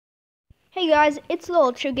Hey guys, it's the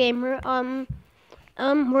Ultra Gamer.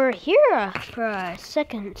 We're here for a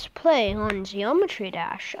second play on Geometry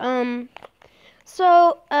Dash. If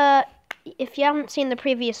you haven't seen the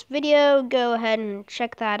previous video, go ahead and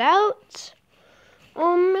check that out. It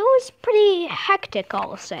was pretty hectic,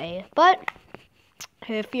 I'll say. But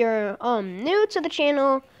if you're new to the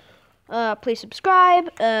channel, please subscribe,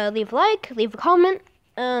 leave a like, leave a comment,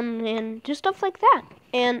 and do stuff like that.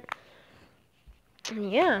 And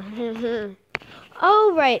yeah.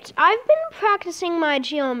 Alright, I've been practicing my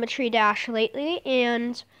Geometry Dash lately,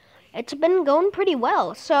 and it's been going pretty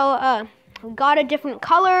well. So, got a different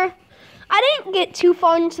color. I didn't get too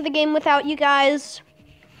far into the game without you guys.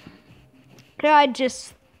 I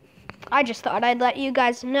just thought I'd let you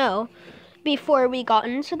guys know before we got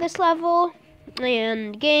into this level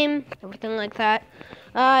and game, everything like that.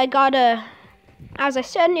 I got as I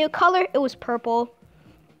said, new color. It was purple.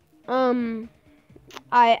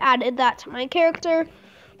 I added that to my character,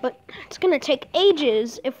 but it's gonna take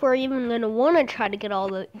ages if we're even gonna want to try to get all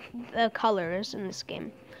the colors in this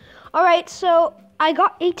game. Alright, so I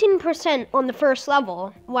got 18% on the first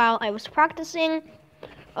level while I was practicing.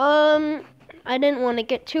 I didn't want to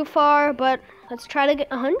get too far, but let's try to get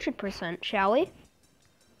 100%, shall we?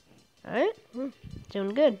 Alright,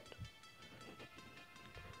 doing good.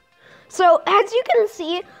 So, as you can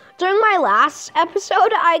see, during my last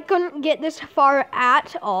episode, I couldn't get this far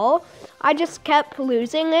at all. I just kept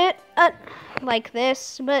losing it like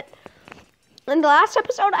this, but in the last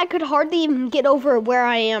episode, I could hardly even get over where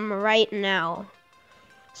I am right now.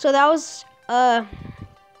 So that was,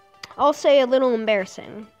 I'll say a little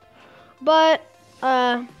embarrassing. But,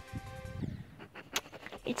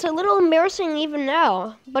 it's a little embarrassing even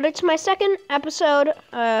now. But it's my second episode,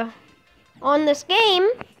 on this game.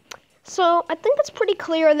 So, I think it's pretty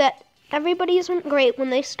clear that everybody isn't great when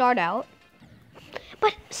they start out.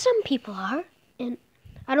 But some people are, and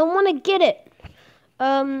I don't want to get it.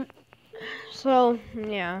 So,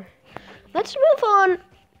 yeah. Let's move on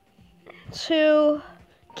to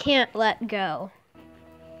Can't Let Go.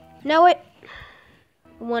 Now it...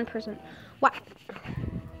 1%. Wow.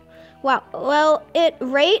 Wow. Well, it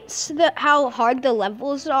rates how hard the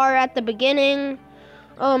levels are at the beginning.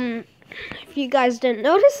 If you guys didn't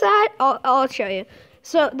notice that, I'll show you.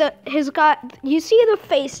 So you see the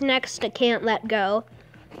face next to Can't Let Go.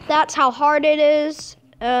 That's how hard it is.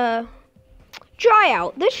 Dry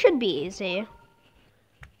Out. This should be easy.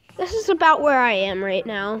 This is about where I am right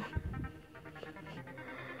now.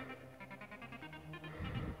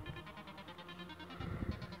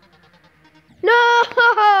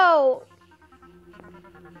 No!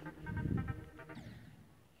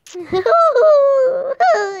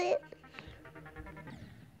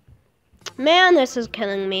 Man, this is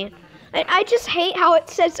killing me. I just hate how it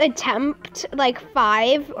says attempt, like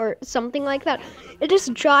 5 or something like that. It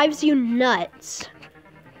just drives you nuts.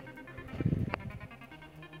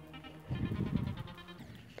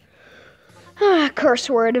 Curse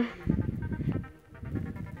word.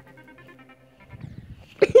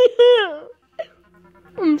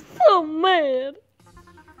 I'm so mad.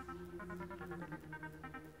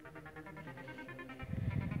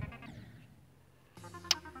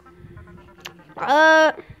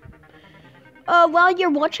 While you're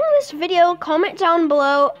watching this video, comment down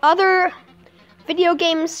below other video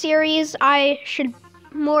game series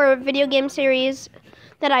more video game series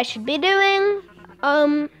that I should be doing.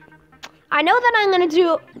 I know that I'm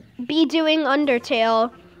gonna be doing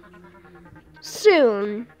Undertale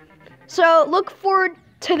soon, so look forward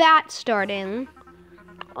to that starting.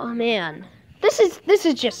 Oh man, this is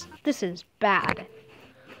bad.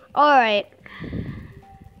 All right.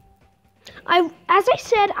 As I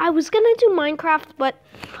said, I was gonna do Minecraft, but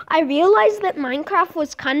I realized that Minecraft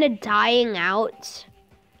was kind of dying out.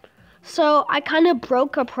 So I kind of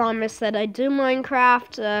broke a promise that I'd do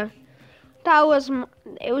Minecraft.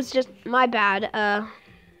 It was just my bad.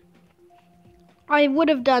 I would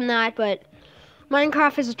have done that, but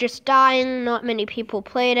Minecraft is just dying. Not many people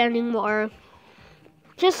play it anymore.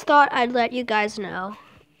 Just thought I'd let you guys know.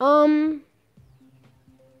 I'm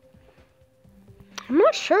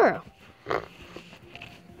not sure.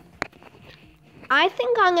 I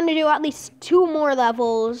think I'm gonna do at least 2 more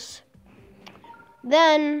levels.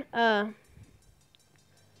 Then I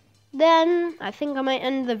think I might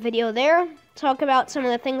end the video there. Talk about some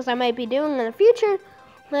of the things I might be doing in the future.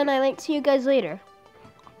 Then I might see you guys later.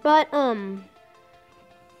 But we're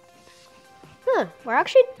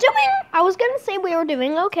actually I was gonna say we were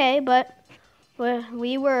doing okay, but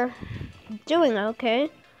we were doing okay.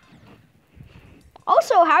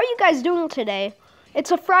 Also, how are you guys doing today?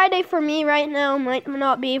 It's a Friday for me right now. Might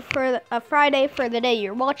not be for a Friday for the day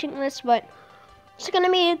you're watching this, but it's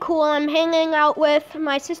gonna be cool. I'm hanging out with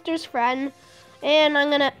my sister's friend, and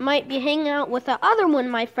might be hanging out with the other one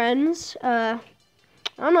of my friends. I'm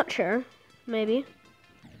not sure. Maybe.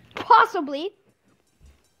 Possibly.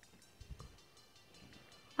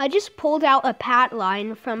 I just pulled out a Pat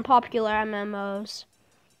line from Popular MMOs.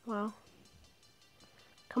 Wow.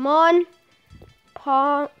 Come on.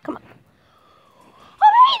 Come on.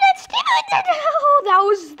 Alright, let's do it! Oh, that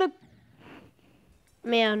was the...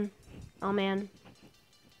 Man. Oh, man.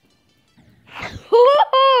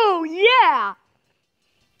 Oh, yeah!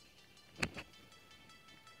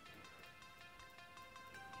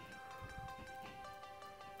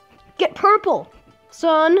 Get purple,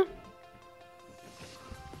 son.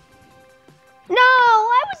 No,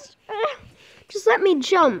 I was... just let me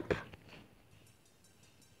jump.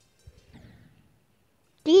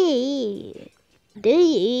 D.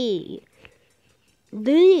 D.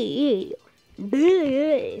 D.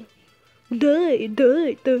 D. D.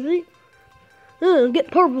 D. D.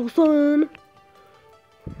 Get purple, son.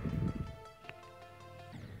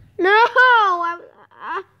 No,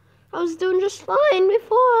 I was doing just fine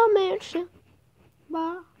before I managed to.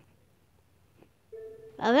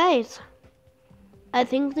 Alright. I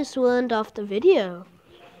think this will end off the video.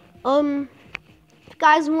 If you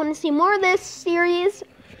guys want to see more of this series,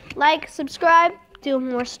 like, subscribe, do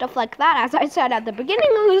more stuff like that, as I said at the beginning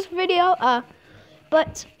of this video.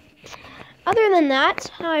 But other than that,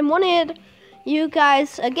 I wanted you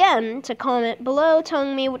guys again to comment below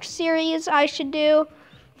telling me which series I should do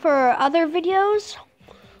for other videos.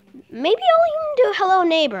 Maybe I'll even do Hello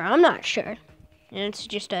Neighbor, I'm not sure. And it's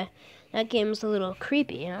just that game's a little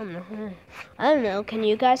creepy. I don't know. Can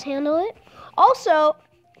you guys handle it? Also,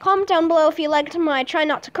 comment down below if you liked my Try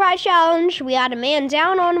Not to Cry challenge. We had a man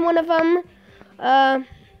down on one of them.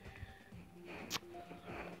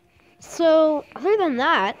 So, other than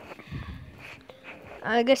that,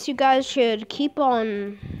 I guess you guys should keep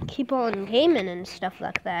on gaming and stuff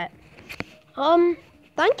like that.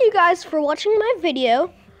 Thank you guys for watching my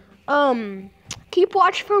video. Keep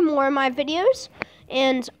watching for more of my videos.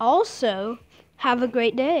 And also, have a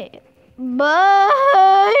great day.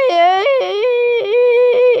 Bye!